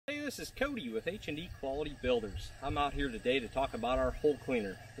This is Cody with H&D Quality Builders. I'm out here today to talk about our hole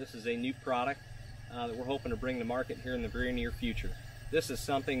cleaner. This is a new product that we're hoping to bring to market here in the very near future. This is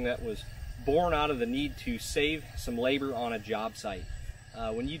something that was born out of the need to save some labor on a job site.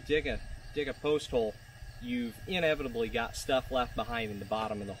 When you dig a post hole, you've inevitably got stuff left behind in the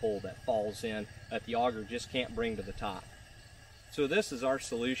bottom of the hole that falls in that the auger just can't bring to the top. So this is our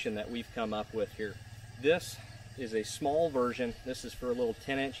solution that we've come up with here. This is a small version. This is for a little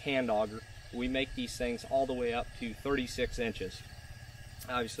 10-inch hand auger. We make these things all the way up to 36 inches.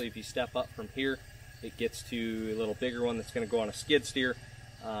 Obviously, if you step up from here, it gets to a little bigger one that's going to go on a skid steer.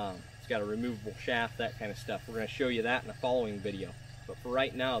 It's got a removable shaft, that kind of stuff. We're going to show you that in a following video. But for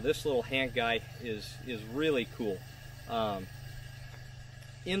right now, this little hand guy is really cool.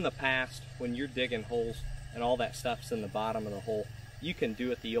 In the past, when you're digging holes and all that stuff's in the bottom of the hole, you can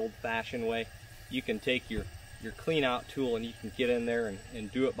do it the old-fashioned way. You can take your clean out tool and you can get in there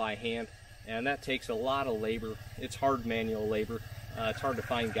and do it by hand, and that takes a lot of labor. It's hard manual labor. It's hard to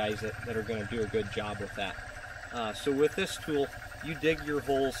find guys that are going to do a good job with that. So with this tool, you dig your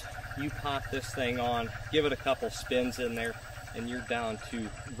holes, you pop this thing on, give it a couple spins in there, and you're down to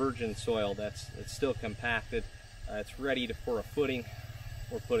virgin soil it's still compacted. It's ready for a footing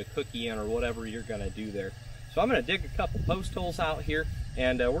or put a cookie in or whatever you're going to do there. So I'm going to dig a couple post holes out here,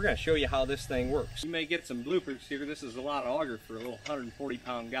 and we're going to show you how this thing works. You may get some bloopers here. This is a lot of auger for a little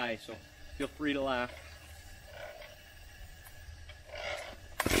 140-pound guy, so feel free to laugh.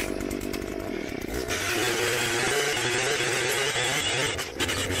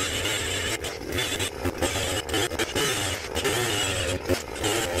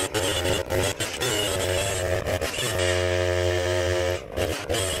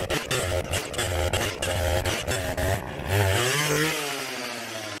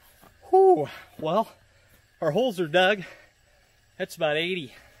 Well, our holes are dug. That's about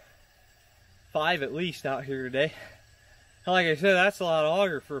 85 at least out here today. Like I said, that's a lot of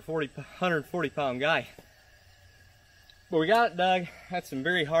auger for a 140-pound guy. But we got it dug. That's some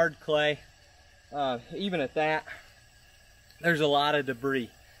very hard clay. Even at that, there's a lot of debris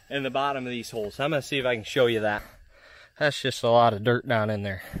in the bottom of these holes. I'm going to see if I can show you that. That's just a lot of dirt down in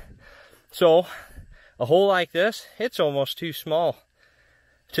there. So, a hole like this, it's almost too small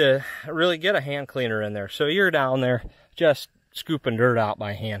to really get a hand cleaner in there. So you're down there just scooping dirt out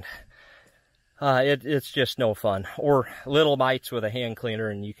by hand. It's just no fun. Or little bites with a hand cleaner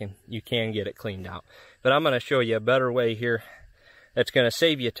and you can get it cleaned out. But I'm going to show you a better way here that's going to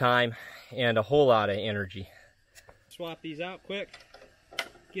save you time and a whole lot of energy. Swap these out quick.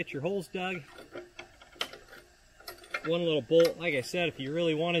 Get your holes dug. One little bolt, like I said, if you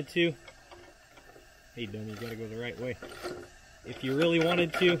really wanted to. Hey dummy, you gotta go the right way. If you really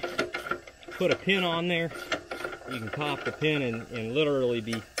wanted to put a pin on there, you can pop the pin and literally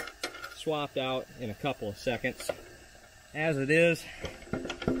be swapped out in a couple of seconds. As it is,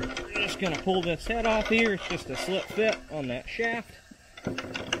 we're just going to pull this head off here. It's just a slip fit on that shaft. If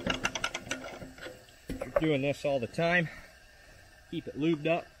you're doing this all the time, keep it lubed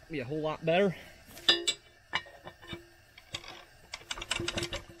up, be a whole lot better.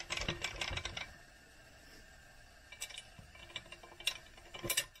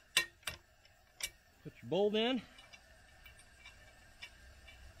 Put your bolt in.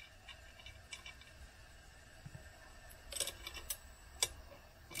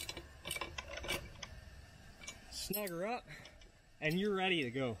 Snug her up, and you're ready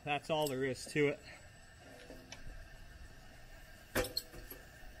to go. That's all there is to it.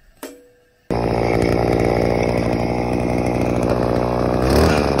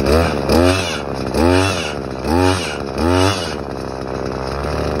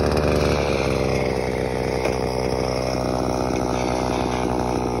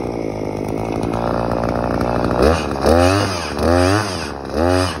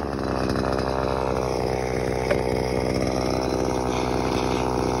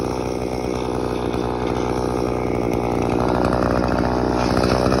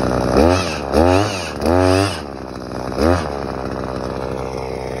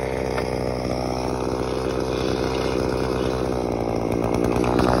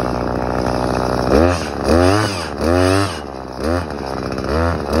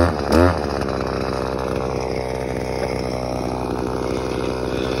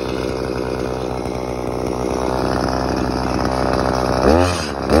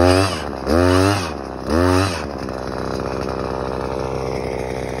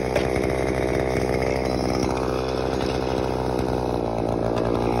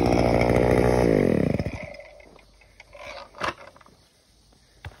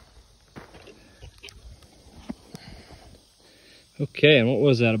 Okay, and what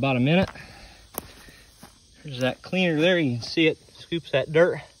was that, about a minute? There's that cleaner there, you can see it scoops that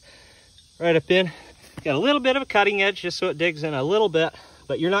dirt right up in. Got a little bit of a cutting edge just so it digs in a little bit,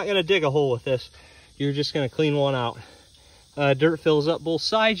 but you're not gonna dig a hole with this. You're just gonna clean one out. Dirt fills up both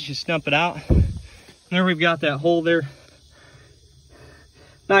sides, you stump it out. And there we've got that hole there.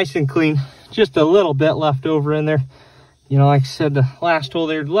 Nice and clean, just a little bit left over in there. You know, like I said, the last hole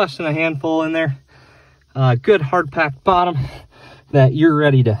there, less than a handful in there. Good hard packed bottom that you're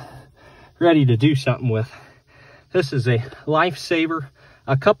ready to do something with. This is a lifesaver.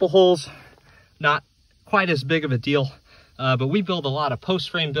 A couple holes, not quite as big of a deal, but we build a lot of post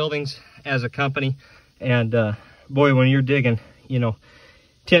frame buildings as a company, and boy, when you're digging, you know,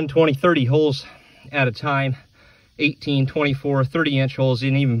 10, 20, 30 holes at a time, 18, 24, 30-inch holes,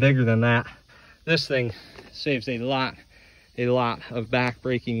 and even bigger than that, this thing saves a lot of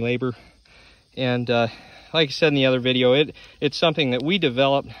back-breaking labor. And like I said in the other video, it's something that we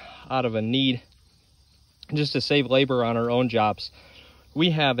developed out of a need just to save labor on our own jobs. We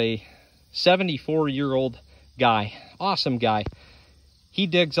have a 74-year-old guy, awesome guy. He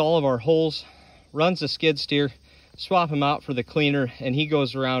digs all of our holes, runs the skid steer, swap them out for the cleaner, and he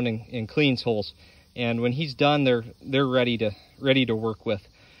goes around and cleans holes. And when he's done, they're ready to work with.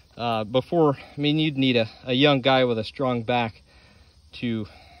 Before, I mean, you'd need a young guy with a strong back to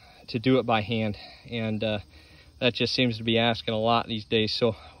do it by hand, and that just seems to be asking a lot these days.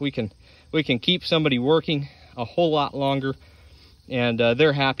 So we can keep somebody working a whole lot longer, and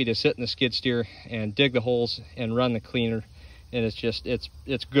they're happy to sit in the skid steer and dig the holes and run the cleaner, and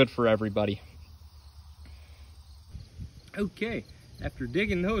it's good for everybody. Okay, after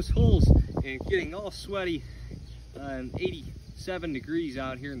digging those holes and getting all sweaty and 87 degrees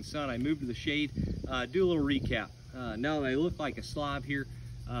out here in the sun, I moved to the shade. Do a little recap. Now they look like a slob here,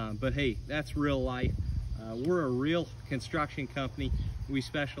 but hey, that's real life. We're a real construction company. We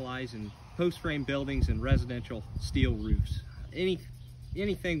specialize in post frame buildings and residential steel roofs.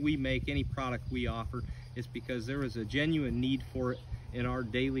 Anything we make, any product we offer, is because there is a genuine need for it in our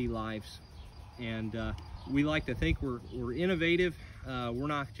daily lives. And we like to think we're innovative. We're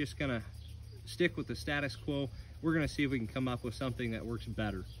not just gonna stick with the status quo. We're gonna see if we can come up with something that works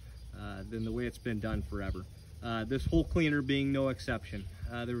better than the way it's been done forever. This hole cleaner being no exception.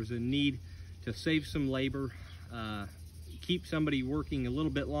 There was a need to save some labor, keep somebody working a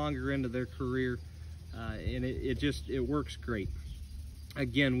little bit longer into their career, and it works great.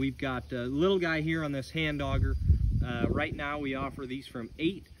 Again, we've got a little guy here on this hand auger. Right now we offer these from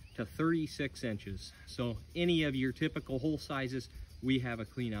 8 to 36 inches. So any of your typical hole sizes, we have a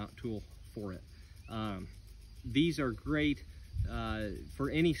clean out tool for it. These are great for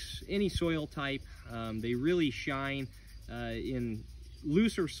any soil type. They really shine in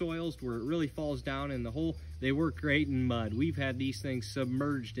looser soils where it really falls down in the hole. They work great in mud. We've had these things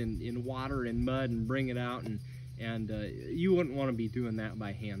submerged in water and mud and bring it out, and you wouldn't want to be doing that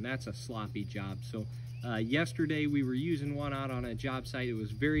by hand. That's a sloppy job. So yesterday we were using one out on a job site. It was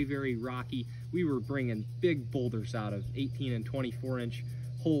very, very rocky. We were bringing big boulders out of 18 and 24-inch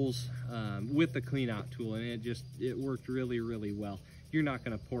holes with the clean out tool, and it worked really, really well. You're not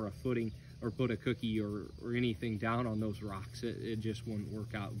going to pour a footing or put a cookie or anything down on those rocks. It just wouldn't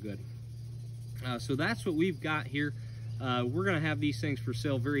work out good. So that's what we've got here. We're going to have these things for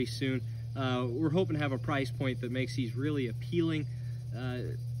sale very soon. We're hoping to have a price point that makes these really appealing.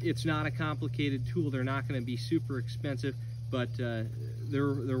 It's not a complicated tool. They're not going to be super expensive, but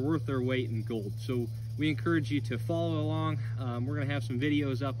they're worth their weight in gold. So we encourage you to follow along. We're going to have some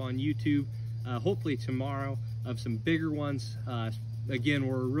videos up on YouTube, hopefully tomorrow, of some bigger ones. Again,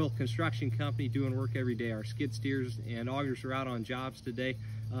 we're a real construction company doing work every day. Our skid steers and augers are out on jobs today.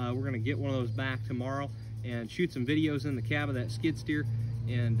 We're going to get one of those back tomorrow and shoot some videos in the cab of that skid steer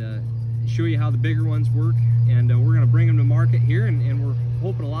and show you how the bigger ones work. And we're going to bring them to market here, and we're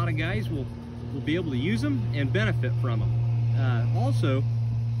hoping a lot of guys will be able to use them and benefit from them. Also,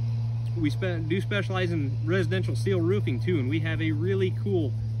 we do specialize in residential steel roofing too, and we have a really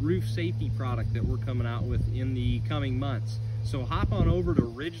cool roof safety product that we're coming out with in the coming months. So hop on over to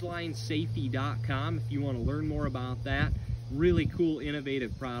ridgelinesafety.com if you want to learn more about that. Really cool,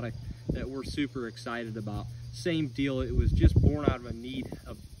 innovative product that we're super excited about. Same deal, it was just born out of a need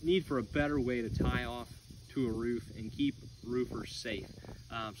for a better way to tie off to a roof and keep roofers safe.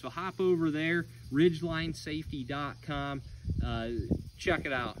 So hop over there, ridgelinesafety.com. Check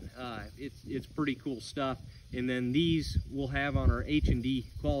it out. It's pretty cool stuff. And then these we'll have on our H&D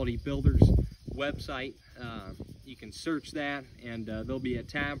Quality Builders website. You can search that, and there'll be a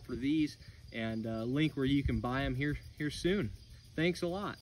tab for these and a link where you can buy them here soon. Thanks a lot.